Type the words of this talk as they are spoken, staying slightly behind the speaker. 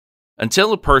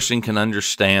Until a person can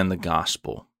understand the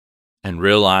gospel and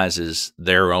realizes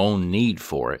their own need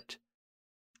for it,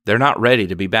 they're not ready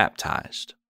to be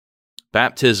baptized.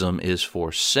 Baptism is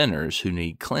for sinners who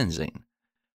need cleansing,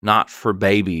 not for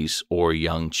babies or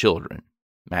young children.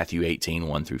 Matthew 18,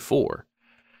 1 through 4.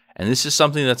 And this is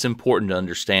something that's important to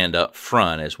understand up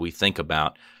front as we think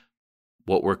about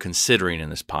what we're considering in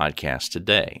this podcast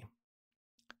today.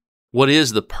 What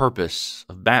is the purpose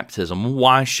of baptism?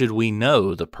 Why should we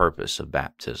know the purpose of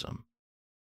baptism?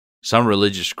 Some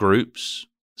religious groups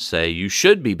say you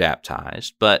should be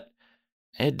baptized, but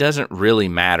it doesn't really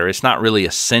matter. It's not really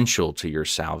essential to your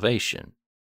salvation.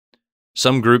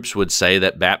 Some groups would say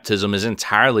that baptism is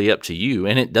entirely up to you,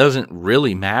 and it doesn't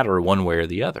really matter one way or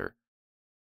the other.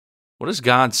 What does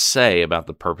God say about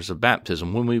the purpose of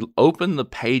baptism? When we open the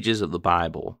pages of the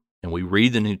Bible and we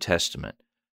read the New Testament,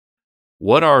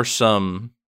 what are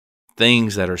some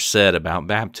things that are said about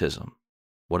baptism?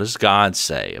 What does God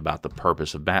say about the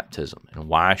purpose of baptism, and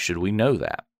why should we know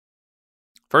that?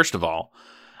 First of all,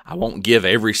 I won't give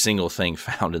every single thing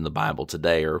found in the Bible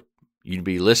today, or you'd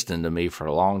be listening to me for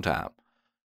a long time.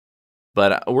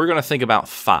 But we're going to think about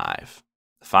five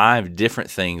different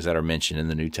things that are mentioned in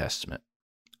the New Testament.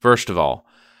 First of all,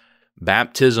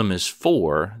 baptism is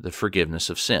for the forgiveness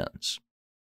of sins.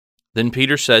 Then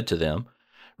Peter said to them,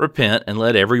 "Repent and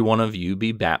let every one of you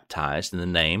be baptized in the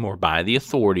name or by the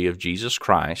authority of Jesus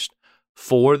Christ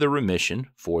for the remission,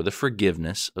 for the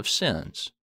forgiveness of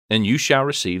sins. And you shall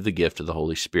receive the gift of the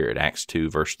Holy Spirit." Acts 2,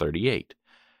 verse 38.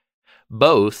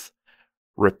 Both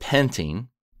repentance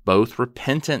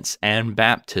and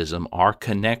baptism are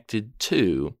connected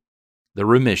to the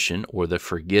remission or the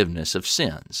forgiveness of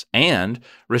sins and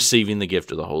receiving the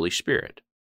gift of the Holy Spirit.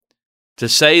 To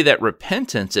say that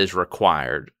repentance is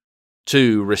required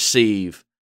to receive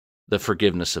the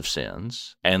forgiveness of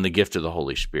sins and the gift of the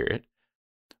Holy Spirit,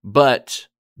 but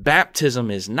baptism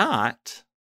is not,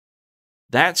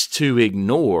 that's to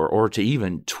ignore or to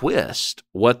even twist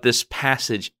what this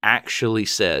passage actually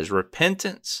says.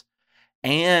 Repentance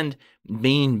and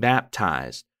being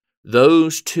baptized,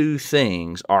 those two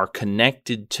things are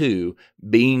connected to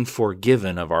being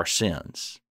forgiven of our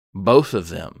sins, both of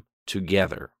them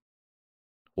together.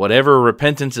 Whatever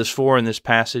repentance is for in this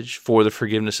passage, for the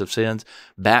forgiveness of sins,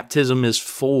 baptism is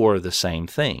for the same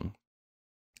thing.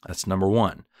 That's number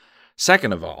one.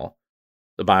 Second of all,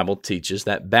 the Bible teaches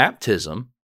that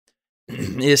baptism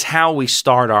is how we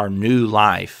start our new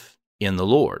life in the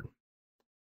Lord.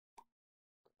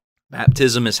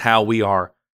 Baptism is how we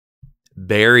are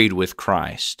buried with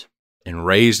Christ and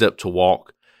raised up to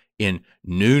walk in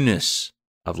newness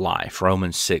of life.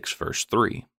 Romans 6, verse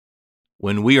 3.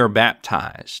 When we are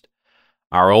baptized,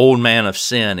 our old man of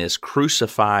sin is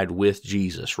crucified with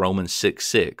Jesus, Romans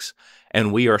 6:6,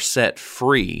 and we are set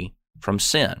free from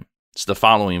sin. It's the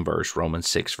following verse, Romans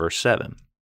 6, verse 7.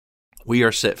 We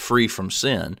are set free from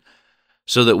sin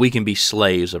so that we can be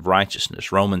slaves of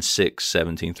righteousness, Romans 6,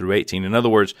 17 through 18. In other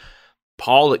words,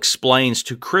 Paul explains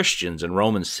to Christians in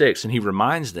Romans 6, and he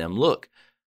reminds them, look,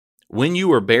 when you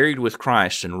were buried with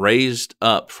Christ and raised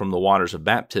up from the waters of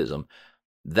baptism,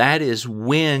 that is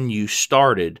when you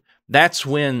started. That's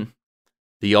when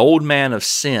the old man of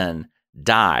sin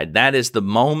died. That is the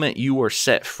moment you were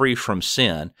set free from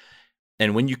sin.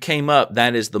 And when you came up,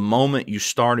 that is the moment you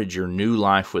started your new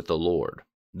life with the Lord.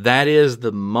 That is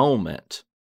the moment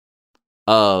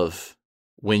of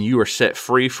when you are set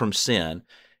free from sin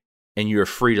and you are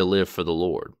free to live for the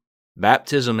Lord.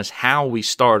 Baptism is how we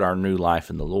start our new life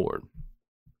in the Lord.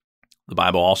 The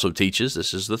Bible also teaches,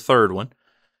 this is the third one,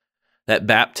 that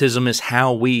baptism is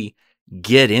how we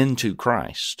get into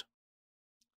Christ.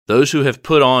 Those who have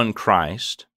put on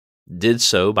Christ did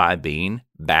so by being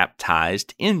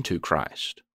baptized into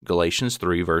Christ. Galatians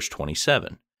 3, verse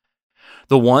 27.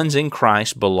 The ones in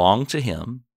Christ belong to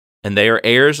Him, and they are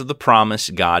heirs of the promise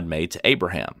God made to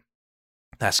Abraham.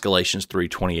 That's Galatians 3,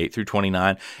 28 through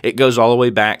 29. It goes all the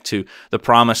way back to the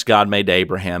promise God made to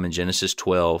Abraham in Genesis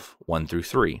 12, 1 through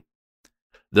 3.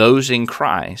 Those in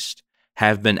Christ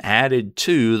have been added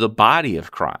to the body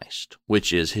of Christ,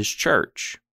 which is His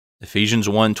church. Ephesians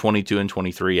 1, 22 and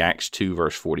 23, Acts 2,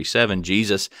 verse 47,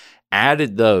 Jesus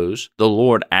added those, the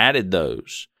Lord added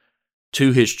those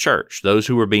to His church, those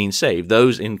who were being saved,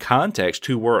 those in context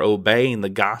who were obeying the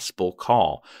gospel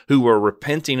call, who were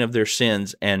repenting of their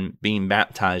sins and being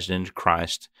baptized into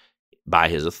Christ by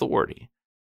His authority.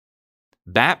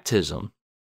 Baptism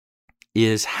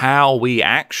is how we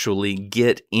actually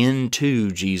get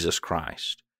into Jesus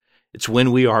Christ. It's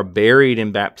when we are buried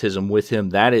in baptism with Him.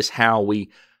 That is how we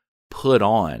put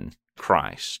on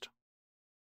Christ.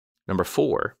 Number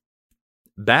 4,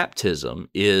 baptism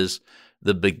is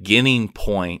the beginning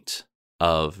point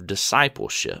of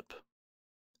discipleship.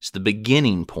 It's the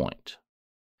beginning point.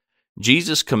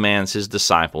 Jesus commands his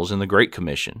disciples in the Great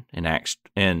Commission in Acts,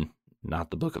 in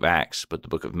not the book of Acts, but the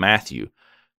book of Matthew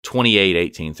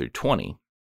 28:18 through 20.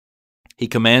 He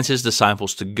commands his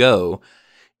disciples to go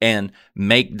and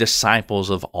make disciples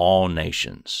of all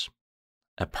nations.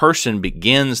 A person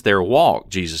begins their walk,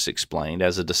 Jesus explained,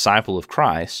 as a disciple of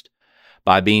Christ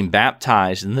by being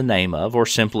baptized in the name of, or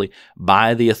simply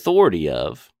by the authority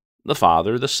of, the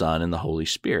Father, the Son, and the Holy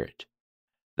Spirit.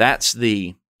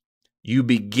 You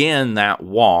begin that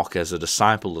walk as a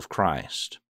disciple of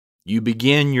Christ. You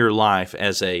begin your life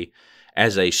as a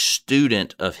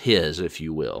student of His, if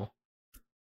you will,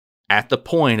 at the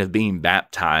point of being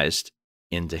baptized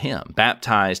into Him,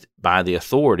 baptized by the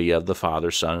authority of the Father,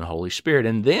 Son, and Holy Spirit.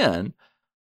 And then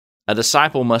a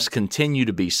disciple must continue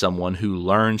to be someone who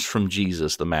learns from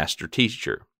Jesus, the master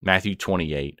teacher. Matthew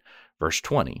 28, verse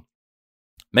 20.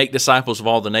 Make disciples of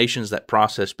all the nations. That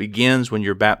process begins when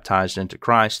you're baptized into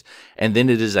Christ, and then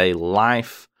it is a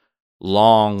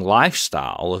lifelong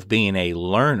lifestyle of being a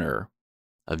learner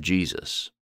of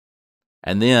Jesus.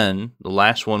 And then the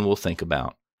last one we'll think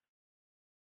about.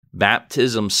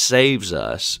 Baptism saves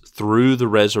us through the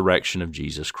resurrection of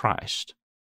Jesus Christ.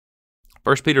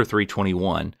 1 Peter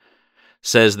 3:21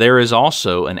 says, there is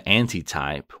also an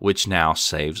antitype which now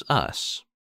saves us,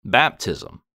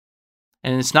 baptism.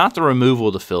 And it's not the removal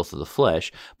of the filth of the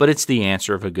flesh, but it's the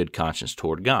answer of a good conscience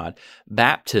toward God.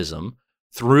 Baptism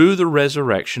through the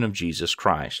resurrection of Jesus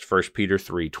Christ, 1 Peter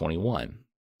 3:21.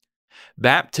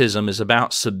 Baptism is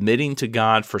about submitting to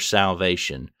God for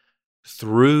salvation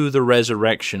through the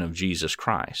resurrection of Jesus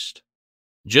Christ.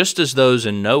 Just as those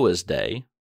in Noah's day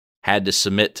had to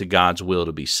submit to God's will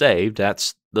to be saved,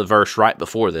 that's the verse right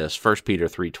before this, 1 Peter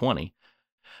 3:20.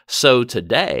 So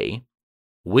today,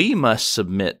 we must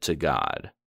submit to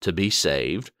God to be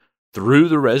saved through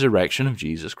the resurrection of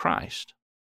Jesus Christ.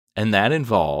 And that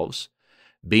involves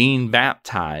being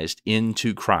baptized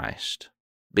into Christ,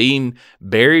 being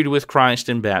buried with Christ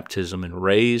in baptism and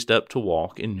raised up to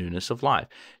walk in newness of life.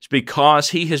 It's because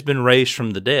He has been raised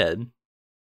from the dead,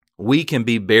 we can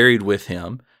be buried with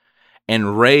Him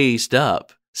and raised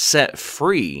up, set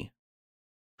free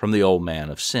from the old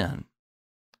man of sin.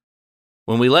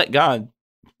 When we let God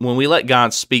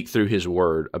speak through His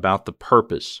Word about the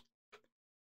purpose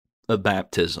of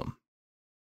baptism,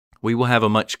 we will have a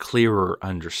much clearer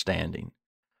understanding.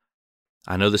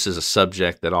 I know this is a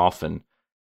subject that often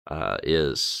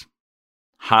is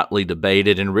hotly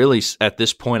debated, and really at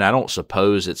this point, I don't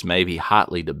suppose it's maybe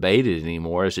hotly debated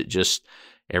anymore. Is it just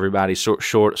everybody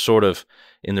sort of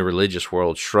in the religious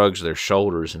world shrugs their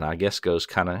shoulders and I guess goes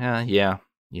kind of, yeah,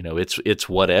 it's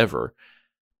whatever.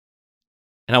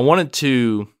 And I wanted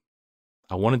to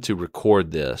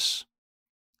record this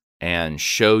and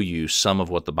show you some of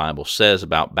what the Bible says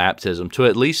about baptism to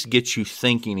at least get you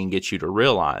thinking and get you to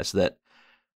realize that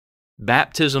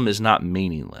baptism is not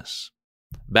meaningless.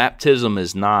 Baptism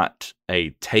is not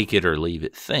a take it or leave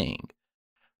it thing.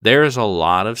 There is a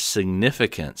lot of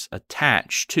significance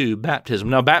attached to baptism.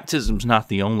 Now, baptism is not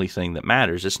the only thing that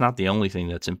matters. It's not the only thing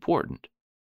that's important.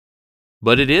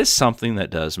 But it is something that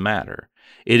does matter.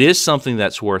 It is something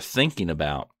that's worth thinking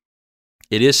about.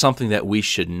 It is something that we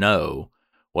should know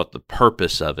what the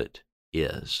purpose of it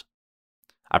is.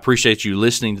 I appreciate you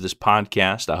listening to this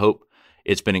podcast. I hope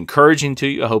it's been encouraging to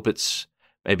you. I hope it's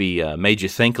maybe made you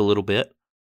think a little bit.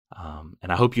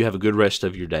 And I hope you have a good rest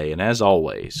of your day. And as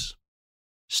always,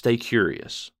 stay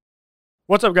curious.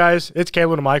 What's up, guys? It's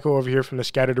Caleb and Michael over here from the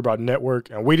Scattered Abroad Network,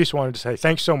 and we just wanted to say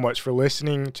thanks so much for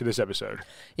listening to this episode.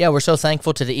 Yeah, we're so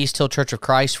thankful to the East Hill Church of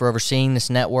Christ for overseeing this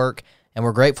network, and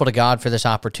we're grateful to God for this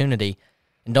opportunity.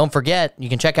 And don't forget, you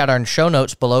can check out our show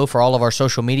notes below for all of our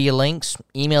social media links,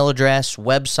 email address,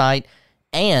 website,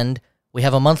 and we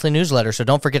have a monthly newsletter, so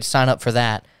don't forget to sign up for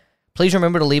that. Please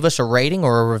remember to leave us a rating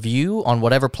or a review on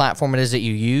whatever platform it is that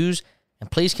you use, and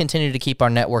please continue to keep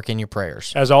our network in your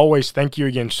prayers. As always, thank you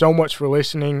again so much for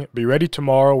listening. Be ready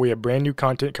tomorrow. We have brand new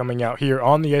content coming out here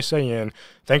on the SAN.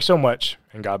 Thanks so much,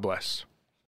 and God bless.